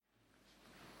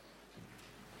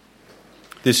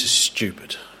This is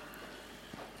stupid.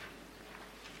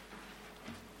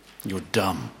 You're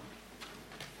dumb.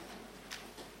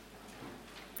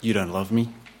 You don't love me.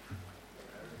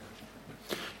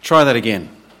 Try that again.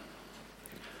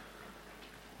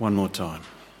 One more time.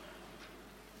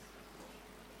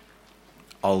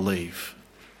 I'll leave.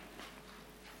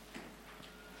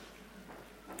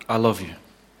 I love you.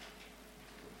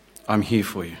 I'm here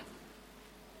for you.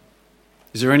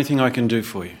 Is there anything I can do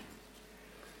for you?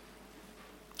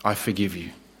 I forgive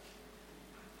you.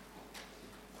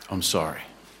 I'm sorry.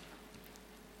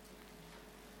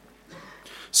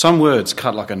 Some words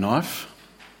cut like a knife,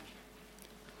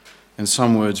 and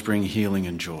some words bring healing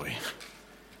and joy.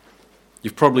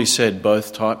 You've probably said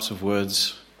both types of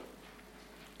words.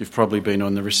 You've probably been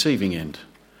on the receiving end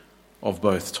of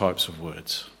both types of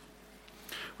words.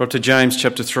 We're up to James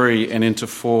chapter 3 and into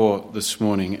 4 this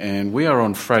morning, and we are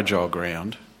on fragile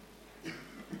ground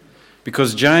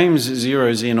because James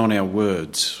zeroes in on our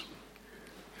words,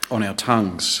 on our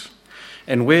tongues.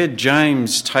 And where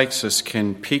James takes us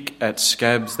can pick at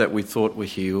scabs that we thought were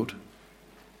healed.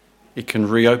 It can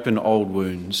reopen old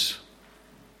wounds.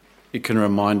 It can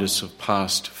remind us of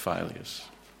past failures.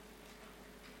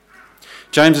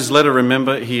 James's letter,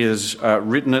 remember, he has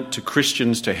written it to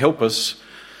Christians to help us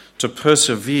to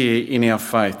persevere in our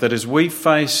faith. That as we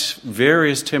face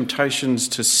various temptations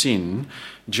to sin,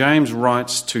 James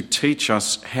writes to teach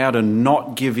us how to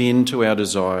not give in to our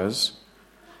desires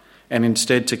and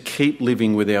instead to keep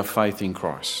living with our faith in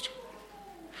Christ.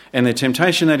 And the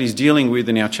temptation that he's dealing with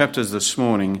in our chapters this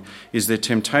morning is the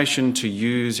temptation to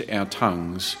use our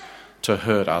tongues to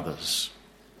hurt others.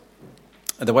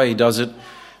 The way he does it,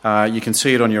 you can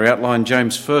see it on your outline.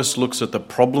 James first looks at the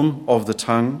problem of the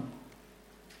tongue.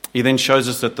 He then shows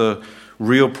us that the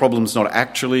real problem is not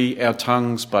actually our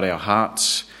tongues, but our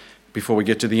hearts, before we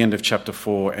get to the end of chapter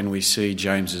 4 and we see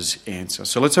James's answer.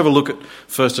 So let's have a look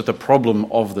first at the problem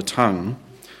of the tongue,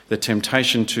 the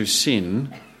temptation to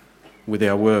sin with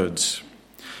our words.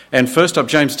 And first up,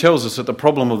 James tells us that the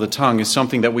problem of the tongue is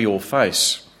something that we all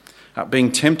face.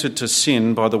 Being tempted to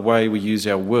sin by the way we use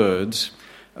our words,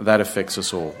 that affects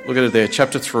us all. Look at it there,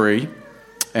 chapter 3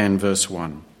 and verse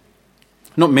 1.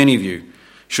 Not many of you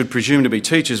should presume to be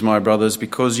teachers, my brothers,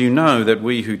 because you know that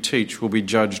we who teach will be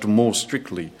judged more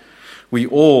strictly. We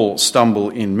all stumble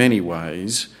in many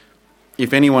ways.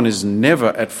 If anyone is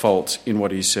never at fault in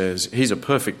what he says, he's a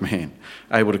perfect man,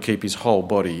 able to keep his whole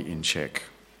body in check.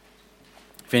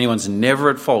 If anyone's never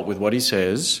at fault with what he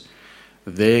says,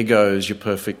 there goes your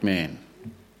perfect man.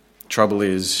 Trouble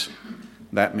is,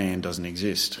 that man doesn't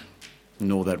exist,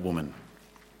 nor that woman.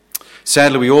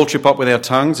 Sadly, we all trip up with our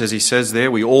tongues, as he says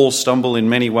there. We all stumble in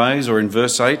many ways, or in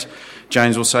verse 8,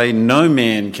 James will say, no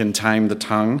man can tame the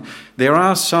tongue. There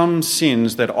are some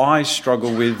sins that I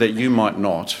struggle with that you might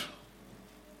not.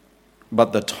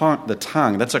 But the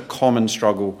tongue, that's a common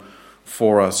struggle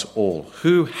for us all.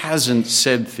 Who hasn't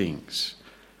said things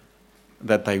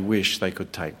that they wish they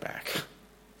could take back?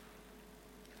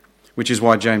 Which is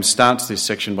why James starts this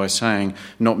section by saying,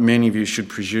 not many of you should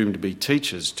presume to be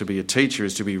teachers. To be a teacher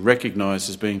is to be recognised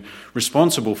as being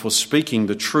responsible for speaking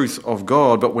the truth of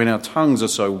God. But when our tongues are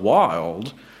so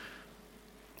wild,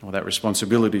 well, that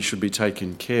responsibility should be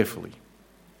taken carefully,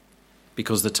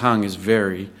 because the tongue is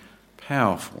very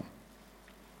powerful.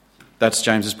 That's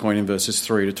James's point in verses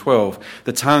 3 to 12.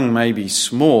 The tongue may be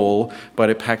small, but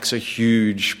it packs a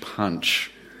huge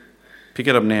punch. Pick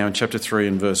it up now in chapter 3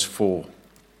 and verse 4.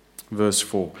 Verse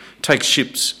 4. Take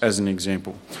ships as an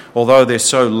example. Although they're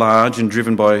so large and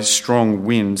driven by strong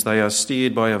winds, they are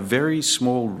steered by a very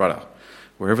small rudder,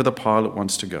 wherever the pilot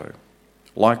wants to go.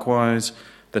 Likewise,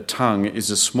 the tongue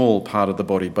is a small part of the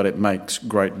body, but it makes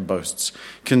great boasts.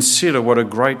 Consider what a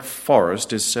great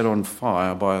forest is set on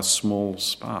fire by a small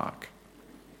spark.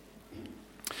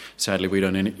 Sadly, we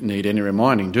don't need any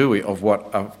reminding, do we, of what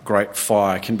a great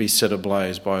fire can be set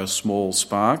ablaze by a small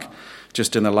spark.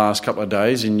 Just in the last couple of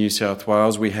days in New South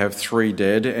Wales, we have 3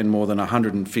 dead and more than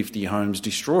 150 homes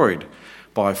destroyed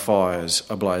by fires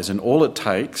ablaze. And all it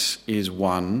takes is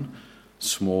one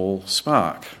small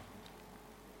spark.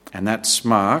 And that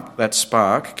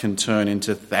spark can turn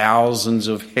into thousands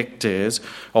of hectares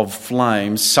of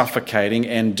flame, suffocating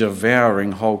and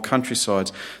devouring whole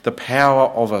countrysides. The power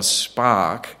of a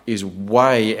spark is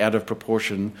way out of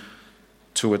proportion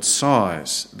to its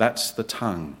size. That's the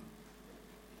tongue.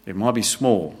 It might be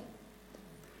small,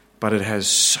 but it has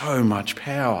so much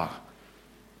power.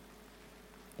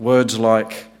 Words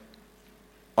like,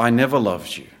 I never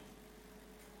loved you.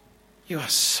 You are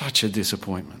such a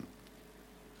disappointment.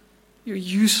 You're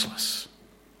useless.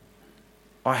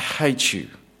 I hate you.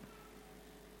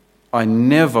 I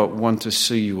never want to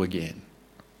see you again.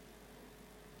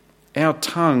 Our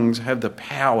tongues have the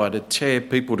power to tear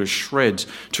people to shreds,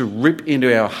 to rip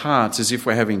into our hearts as if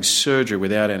we're having surgery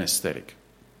without anaesthetic.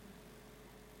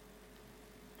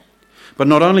 But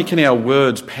not only can our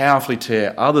words powerfully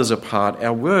tear others apart,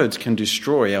 our words can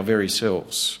destroy our very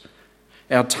selves.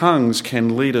 Our tongues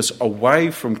can lead us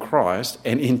away from Christ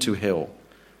and into hell.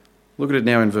 Look at it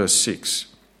now in verse 6.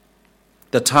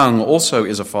 The tongue also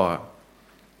is a fire,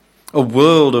 a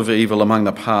world of evil among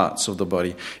the parts of the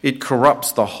body. It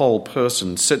corrupts the whole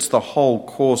person, sets the whole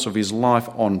course of his life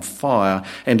on fire,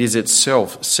 and is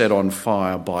itself set on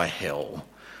fire by hell.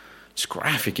 It's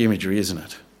graphic imagery, isn't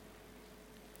it?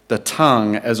 The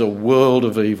tongue as a world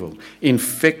of evil,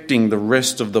 infecting the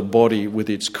rest of the body with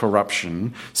its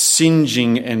corruption,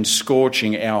 singeing and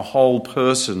scorching our whole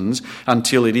persons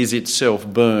until it is itself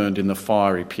burned in the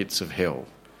fiery pits of hell.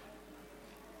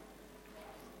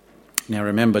 Now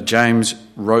remember, James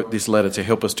wrote this letter to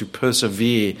help us to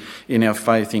persevere in our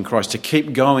faith in Christ, to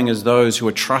keep going as those who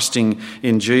are trusting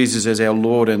in Jesus as our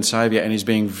Lord and Saviour, and he's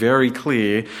being very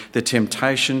clear the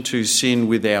temptation to sin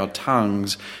with our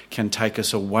tongues can take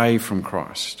us away from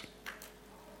Christ.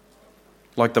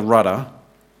 Like the rudder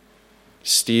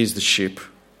steers the ship,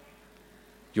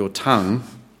 your tongue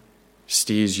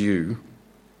steers you,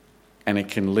 and it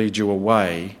can lead you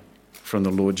away from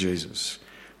the Lord Jesus.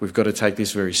 We've got to take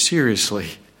this very seriously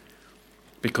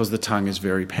because the tongue is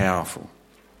very powerful.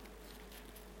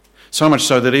 So much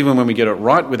so that even when we get it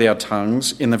right with our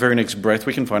tongues, in the very next breath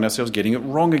we can find ourselves getting it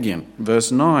wrong again.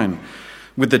 Verse 9,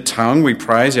 with the tongue we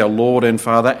praise our Lord and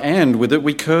Father, and with it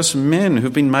we curse men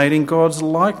who've been made in God's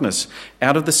likeness.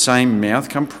 Out of the same mouth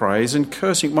come praise and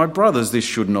cursing. My brothers, this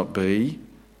should not be.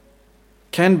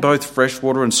 Can both fresh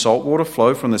water and salt water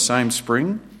flow from the same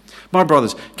spring? My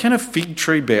brothers, can a fig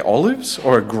tree bear olives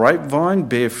or a grapevine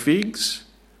bear figs?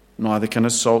 Neither can a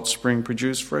salt spring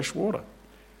produce fresh water.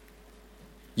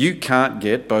 You can't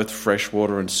get both fresh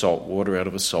water and salt water out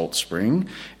of a salt spring,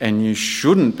 and you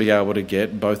shouldn't be able to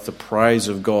get both the praise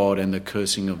of God and the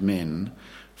cursing of men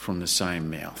from the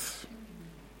same mouth.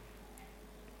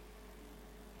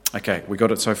 Okay, we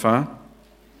got it so far?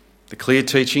 The clear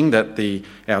teaching that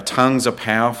our tongues are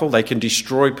powerful, they can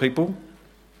destroy people,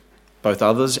 both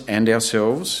others and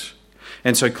ourselves.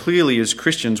 And so clearly as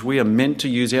Christians, we are meant to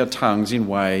use our tongues in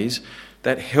ways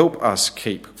that help us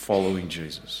keep following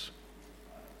Jesus.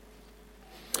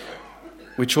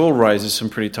 Which all raises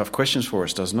some pretty tough questions for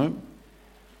us, doesn't it?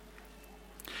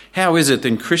 How is it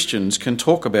then Christians can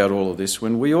talk about all of this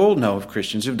when we all know of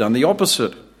Christians who've done the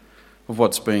opposite of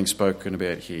what's being spoken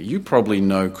about here? You probably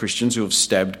know Christians who have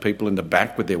stabbed people in the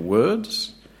back with their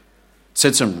words,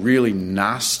 said some really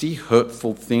nasty,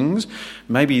 hurtful things.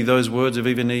 Maybe those words have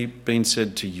even been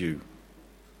said to you.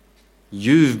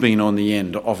 You've been on the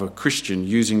end of a Christian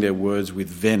using their words with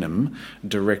venom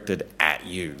directed at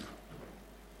you.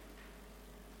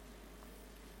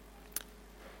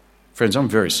 Friends, I'm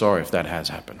very sorry if that has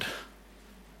happened.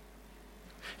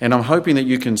 And I'm hoping that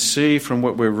you can see from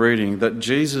what we're reading that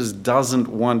Jesus doesn't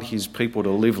want his people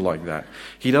to live like that.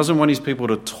 He doesn't want his people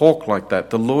to talk like that.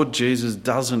 The Lord Jesus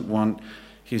doesn't want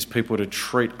his people to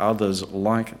treat others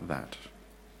like that.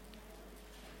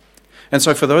 And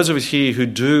so for those of us here who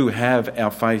do have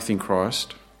our faith in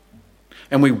Christ,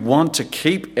 and we want to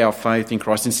keep our faith in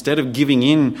Christ instead of giving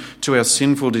in to our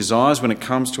sinful desires when it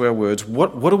comes to our words,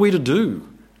 what are we to do?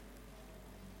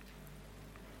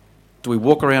 Do we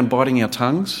walk around biting our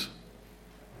tongues?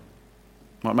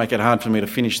 Might make it hard for me to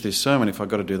finish this sermon if I've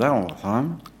got to do that all the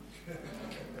time.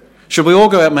 Should we all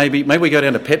go out, maybe we go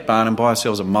down to Pet Barn and buy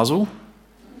ourselves a muzzle?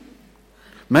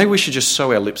 Maybe we should just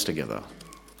sew our lips together.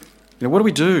 What do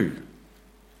we do?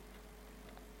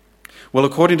 Well,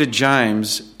 according to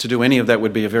James, to do any of that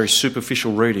would be a very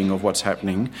superficial reading of what's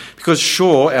happening, because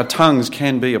sure, our tongues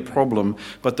can be a problem,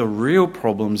 but the real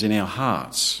problem's in our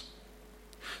hearts.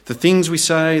 The things we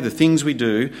say, the things we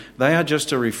do, they are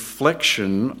just a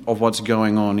reflection of what's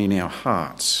going on in our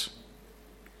hearts.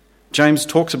 James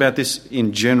talks about this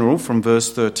in general from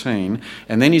verse 13,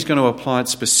 and then he's going to apply it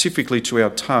specifically to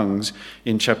our tongues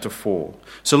in chapter 4.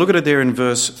 So look at it there in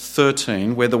verse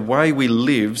 13, where the way we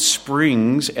live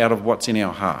springs out of what's in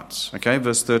our hearts. Okay,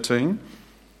 verse 13.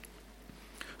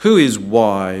 Who is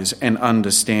wise and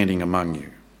understanding among you?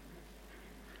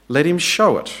 Let him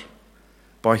show it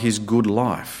by his good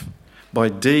life, by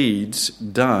deeds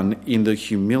done in the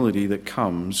humility that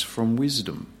comes from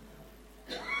wisdom.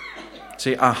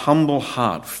 See, a humble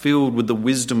heart filled with the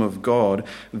wisdom of God,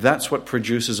 that's what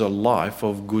produces a life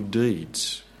of good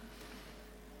deeds.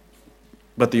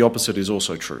 But the opposite is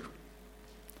also true.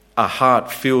 A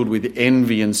heart filled with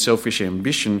envy and selfish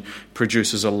ambition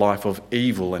produces a life of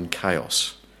evil and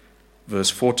chaos. Verse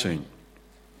 14.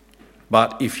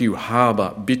 But if you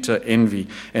harbour bitter envy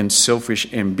and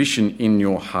selfish ambition in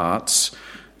your hearts,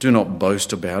 do not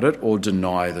boast about it or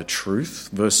deny the truth.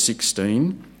 Verse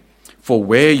 16, for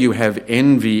where you have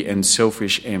envy and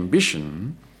selfish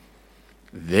ambition,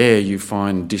 there you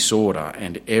find disorder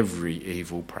and every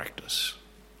evil practice.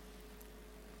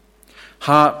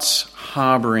 Hearts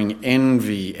harbouring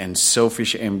envy and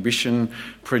selfish ambition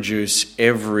produce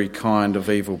every kind of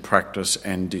evil practice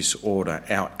and disorder.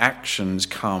 Our actions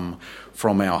come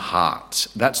from our hearts.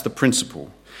 That's the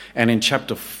principle. And in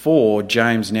chapter 4,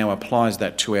 James now applies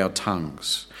that to our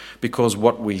tongues, because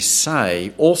what we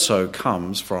say also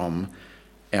comes from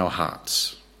our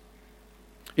hearts.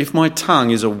 If my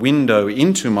tongue is a window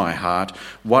into my heart,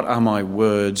 what are my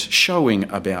words showing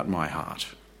about my heart?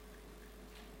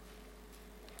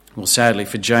 Well, sadly,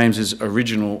 for James's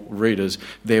original readers,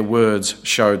 their words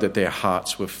showed that their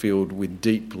hearts were filled with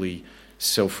deeply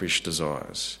selfish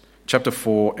desires. Chapter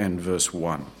 4 and verse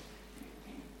 1.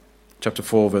 Chapter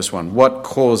 4, verse 1. What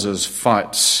causes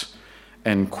fights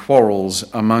and quarrels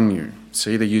among you?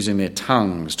 See, they're using their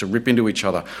tongues to rip into each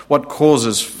other. What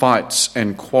causes fights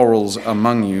and quarrels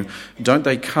among you? Don't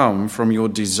they come from your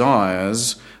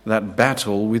desires that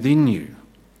battle within you?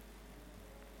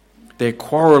 Their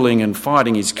quarrelling and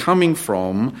fighting is coming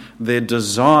from their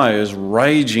desires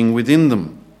raging within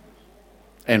them.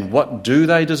 And what do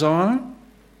they desire?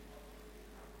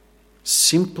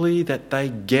 Simply that they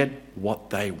get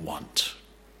what they want.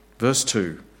 Verse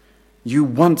 2, you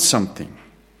want something,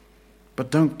 but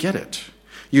don't get it.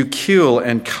 You kill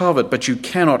and covet, but you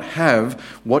cannot have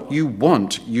what you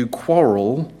want. You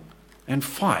quarrel and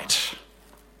fight.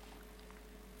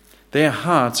 Their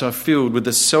hearts are filled with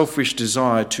the selfish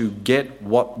desire to get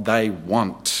what they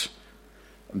want.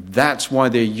 That's why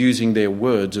they're using their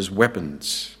words as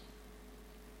weapons.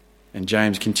 And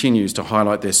James continues to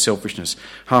highlight their selfishness.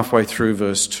 Halfway through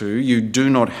verse 2, you do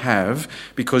not have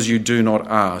because you do not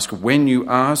ask. When you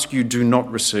ask, you do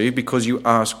not receive because you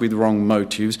ask with wrong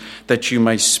motives, that you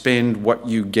may spend what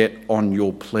you get on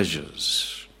your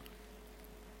pleasures.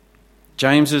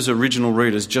 James's original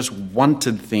readers just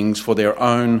wanted things for their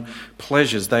own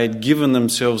pleasures. They had given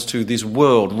themselves to this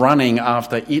world, running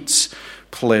after its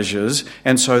pleasures,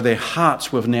 and so their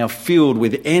hearts were now filled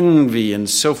with envy and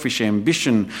selfish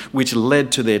ambition, which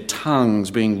led to their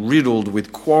tongues being riddled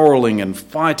with quarrelling and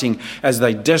fighting as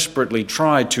they desperately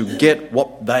tried to get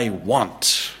what they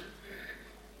want.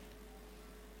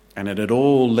 And it had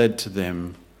all led to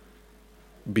them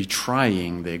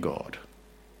betraying their God.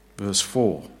 Verse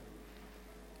 4,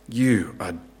 you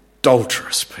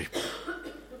adulterous people.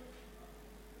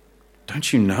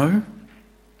 Don't you know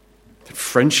that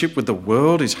friendship with the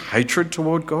world is hatred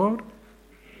toward God?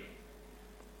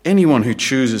 Anyone who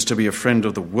chooses to be a friend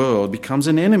of the world becomes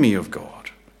an enemy of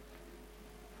God.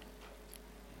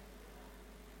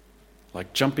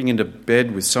 Like jumping into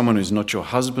bed with someone who's not your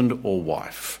husband or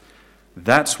wife.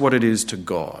 That's what it is to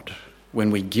God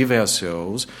when we give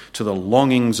ourselves to the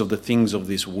longings of the things of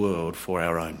this world for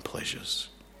our own pleasures.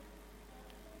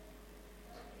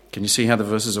 Can you see how the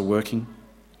verses are working?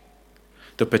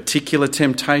 The particular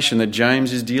temptation that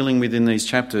James is dealing with in these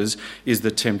chapters is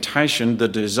the temptation, the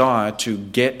desire to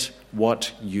get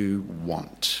what you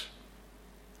want.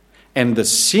 And the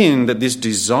sin that this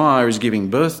desire is giving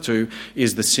birth to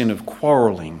is the sin of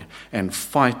quarrelling and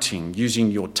fighting, using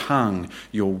your tongue,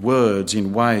 your words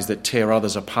in ways that tear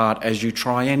others apart as you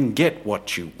try and get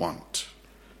what you want.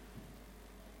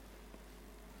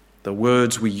 The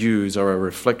words we use are a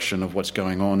reflection of what's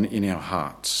going on in our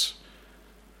hearts.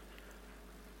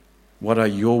 What are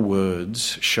your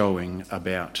words showing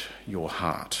about your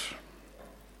heart?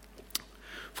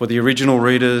 For the original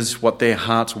readers, what their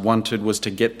hearts wanted was to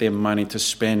get their money to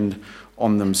spend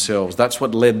on themselves. That's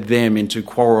what led them into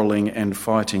quarrelling and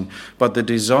fighting. But the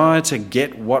desire to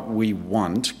get what we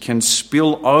want can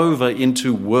spill over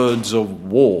into words of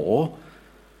war,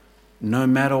 no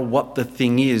matter what the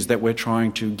thing is that we're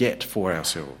trying to get for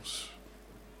ourselves.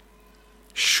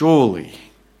 Surely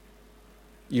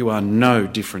you are no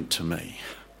different to me.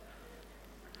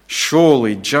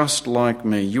 Surely, just like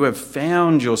me, you have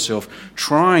found yourself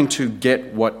trying to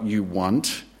get what you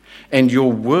want, and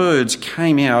your words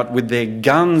came out with their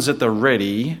guns at the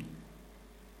ready,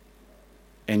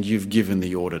 and you've given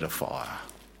the order to fire.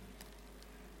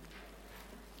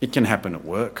 It can happen at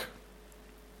work.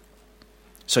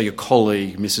 So your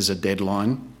colleague misses a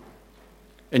deadline,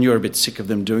 and you're a bit sick of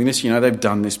them doing this. You know, they've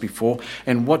done this before,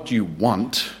 and what you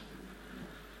want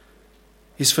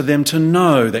is for them to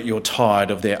know that you're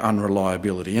tired of their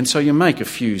unreliability. And so you make a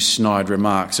few snide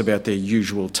remarks about their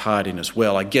usual tardiness.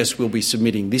 Well, I guess we'll be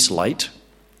submitting this late.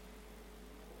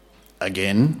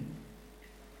 Again.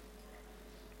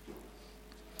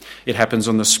 It happens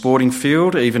on the sporting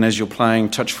field, even as you're playing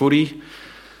touch footy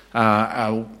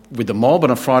with the mob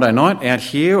on a Friday night out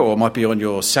here, or it might be on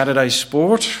your Saturday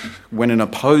sport. When an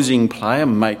opposing player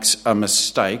makes a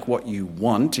mistake, what you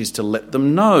want is to let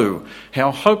them know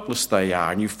how hopeless they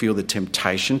are, and you feel the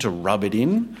temptation to rub it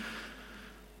in.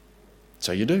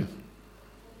 So you do.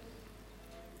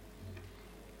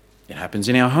 It happens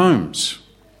in our homes.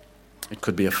 It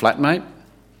could be a flatmate,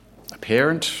 a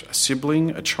parent, a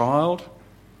sibling, a child.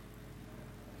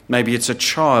 Maybe it's a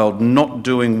child not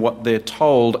doing what they're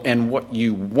told, and what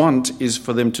you want is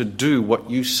for them to do what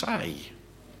you say.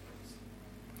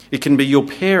 It can be your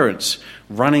parents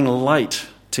running late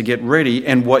to get ready,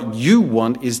 and what you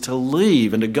want is to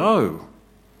leave and to go.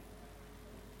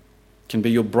 It can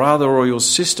be your brother or your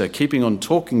sister keeping on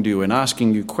talking to you and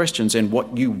asking you questions, and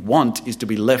what you want is to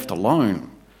be left alone.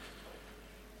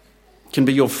 It can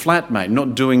be your flatmate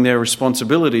not doing their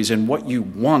responsibilities, and what you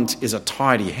want is a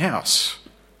tidy house.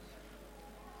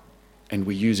 And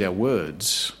we use our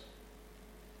words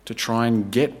to try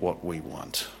and get what we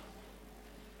want.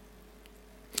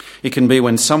 It can be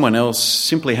when someone else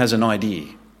simply has an idea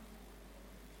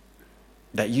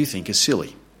that you think is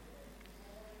silly.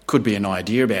 Could be an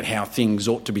idea about how things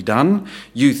ought to be done.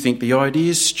 You think the idea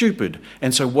is stupid,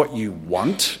 and so what you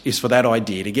want is for that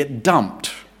idea to get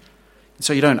dumped.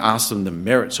 So you don't ask them the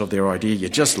merits of their idea, you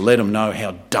just let them know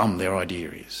how dumb their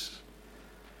idea is.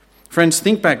 Friends,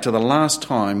 think back to the last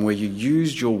time where you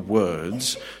used your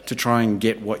words to try and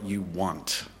get what you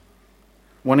want.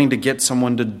 Wanting to get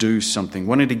someone to do something,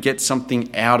 wanting to get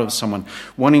something out of someone,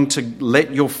 wanting to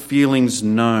let your feelings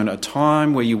known, a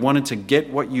time where you wanted to get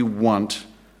what you want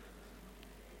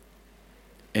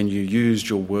and you used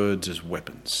your words as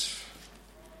weapons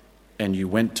and you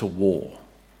went to war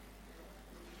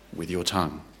with your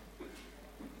tongue.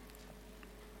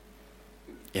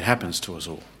 It happens to us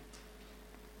all.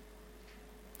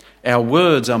 Our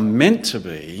words are meant to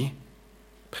be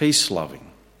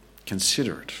peace-loving,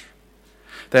 considerate.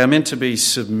 They are meant to be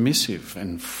submissive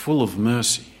and full of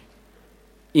mercy,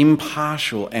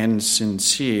 impartial and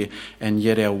sincere, and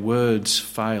yet our words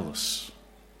fail us.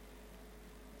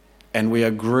 And we are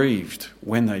grieved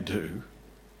when they do.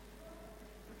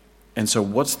 And so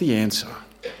what's the answer?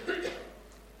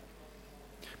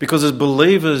 Because as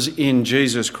believers in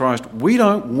Jesus Christ, we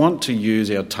don't want to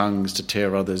use our tongues to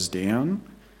tear others down.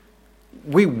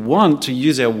 We want to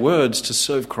use our words to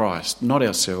serve Christ, not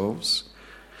ourselves.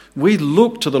 We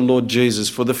look to the Lord Jesus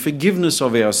for the forgiveness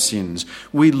of our sins.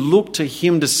 We look to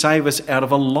him to save us out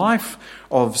of a life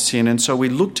of sin. And so we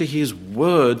look to his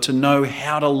word to know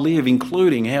how to live,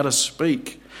 including how to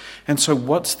speak. And so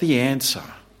what's the answer?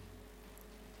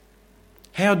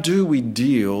 How do we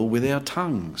deal with our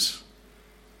tongues?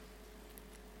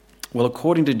 Well,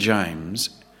 according to James,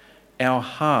 our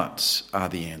hearts are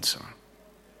the answer.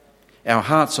 Our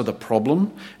hearts are the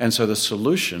problem, and so the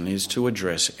solution is to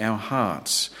address our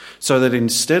hearts. So that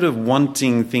instead of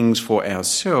wanting things for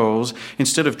ourselves,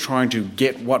 instead of trying to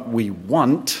get what we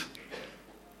want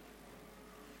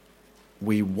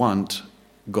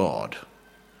God.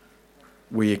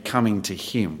 We are coming to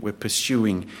him. We're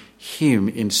pursuing him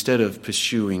instead of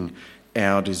pursuing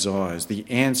our desires. The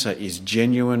answer is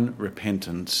genuine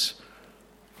repentance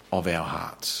of our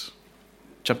hearts.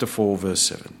 Chapter 4, verse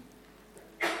 7.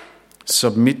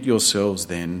 Submit yourselves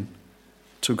then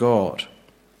to God.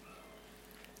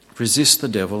 Resist the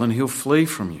devil and he'll flee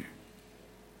from you.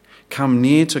 Come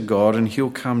near to God and he'll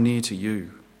come near to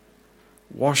you.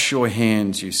 Wash your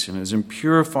hands, you sinners, and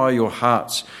purify your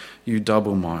hearts, you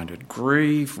double-minded.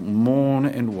 Grieve, mourn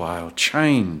and wail.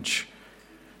 Change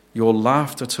your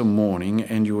laughter to mourning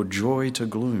and your joy to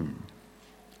gloom.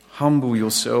 Humble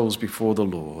yourselves before the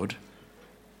Lord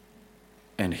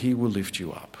and he will lift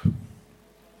you up.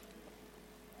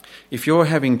 If you're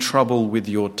having trouble with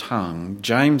your tongue,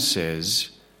 James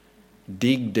says,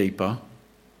 dig deeper,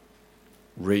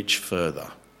 reach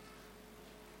further,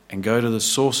 and go to the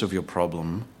source of your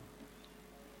problem.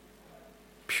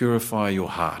 Purify your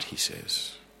heart, he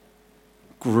says.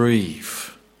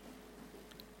 Grieve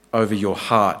over your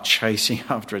heart chasing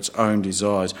after its own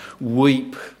desires.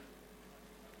 Weep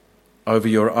over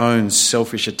your own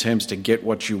selfish attempts to get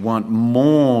what you want.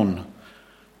 Mourn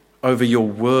over your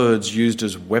words used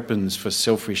as weapons for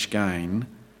selfish gain,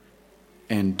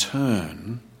 and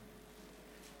turn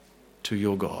to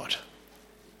your God.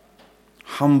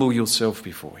 Humble yourself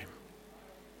before him.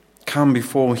 Come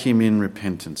before him in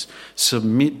repentance.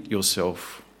 Submit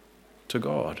yourself to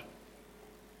God.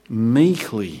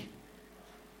 Meekly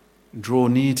draw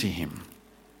near to him,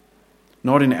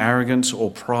 not in arrogance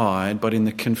or pride, but in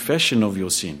the confession of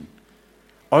your sin.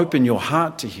 Open your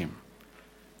heart to him.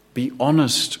 Be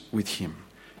honest with him.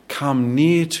 Come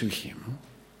near to him,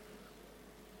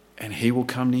 and he will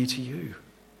come near to you.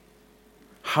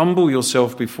 Humble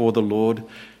yourself before the Lord,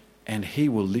 and he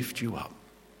will lift you up.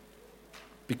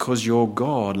 Because your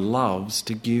God loves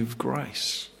to give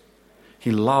grace.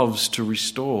 He loves to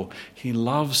restore. He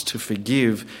loves to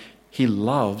forgive. He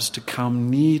loves to come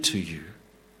near to you.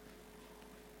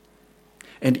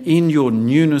 And in your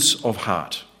newness of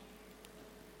heart,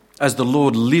 as the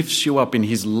Lord lifts you up in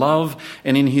his love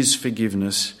and in his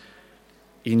forgiveness,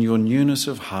 in your newness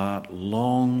of heart,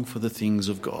 long for the things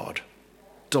of God.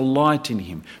 Delight in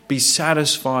him. Be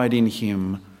satisfied in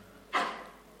him.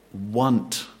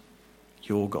 Want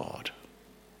your God.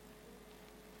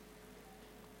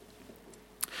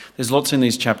 There's lots in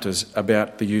these chapters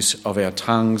about the use of our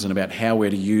tongues and about how we're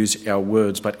to use our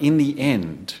words, but in the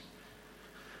end,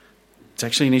 it's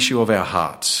actually an issue of our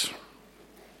hearts.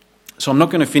 So I'm not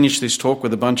going to finish this talk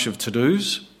with a bunch of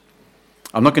to-dos.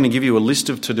 I'm not going to give you a list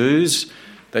of to-dos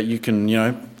that you can,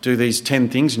 do these 10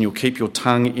 things and you'll keep your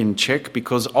tongue in check,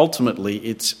 because ultimately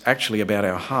it's actually about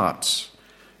our hearts.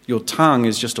 Your tongue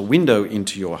is just a window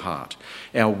into your heart.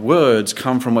 Our words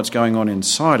come from what's going on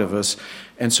inside of us.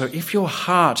 And so if your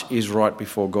heart is right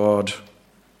before God,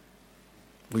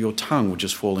 well, your tongue will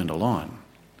just fall into line.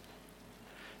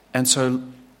 And so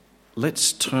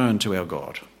let's turn to our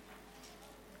God.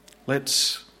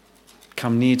 Let's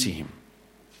come near to him.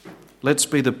 Let's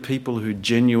be the people who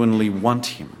genuinely want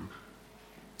him,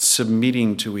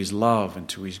 submitting to his love and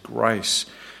to his grace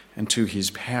and to his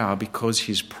power, because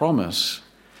his promise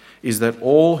is that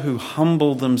all who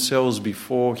humble themselves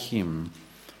before him,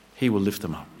 he will lift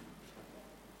them up.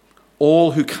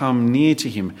 All who come near to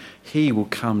him, he will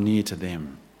come near to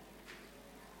them.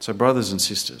 So, brothers and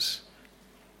sisters,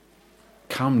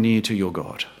 come near to your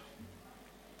God,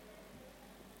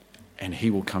 and he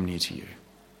will come near to you.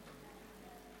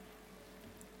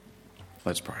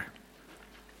 Let's pray.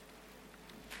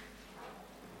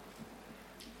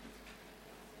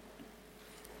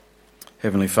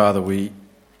 Heavenly Father, we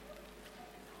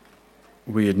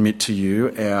admit to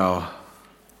you our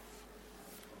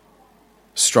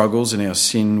struggles and our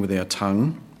sin with our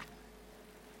tongue,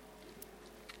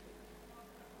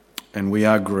 and we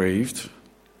are grieved,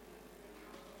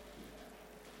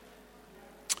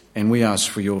 and we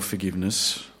ask for your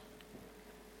forgiveness.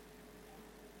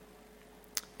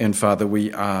 And Father,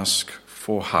 we ask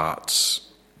for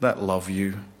hearts that love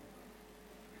you,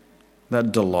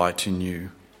 that delight in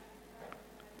you,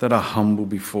 that are humble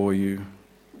before you,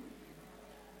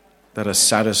 that are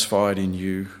satisfied in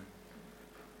you.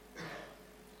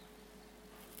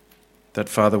 That,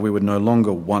 Father, we would no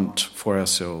longer want for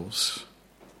ourselves,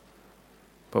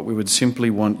 but we would simply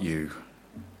want you.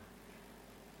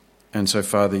 And so,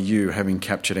 Father, you, having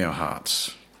captured our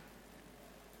hearts,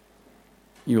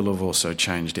 you will have also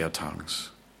changed our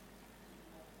tongues.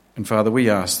 And Father, we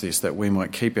ask this, that we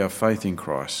might keep our faith in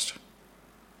Christ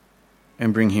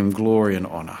and bring him glory and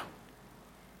honour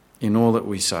in all that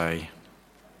we say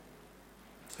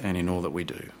and in all that we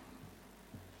do.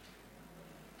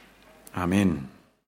 Amen.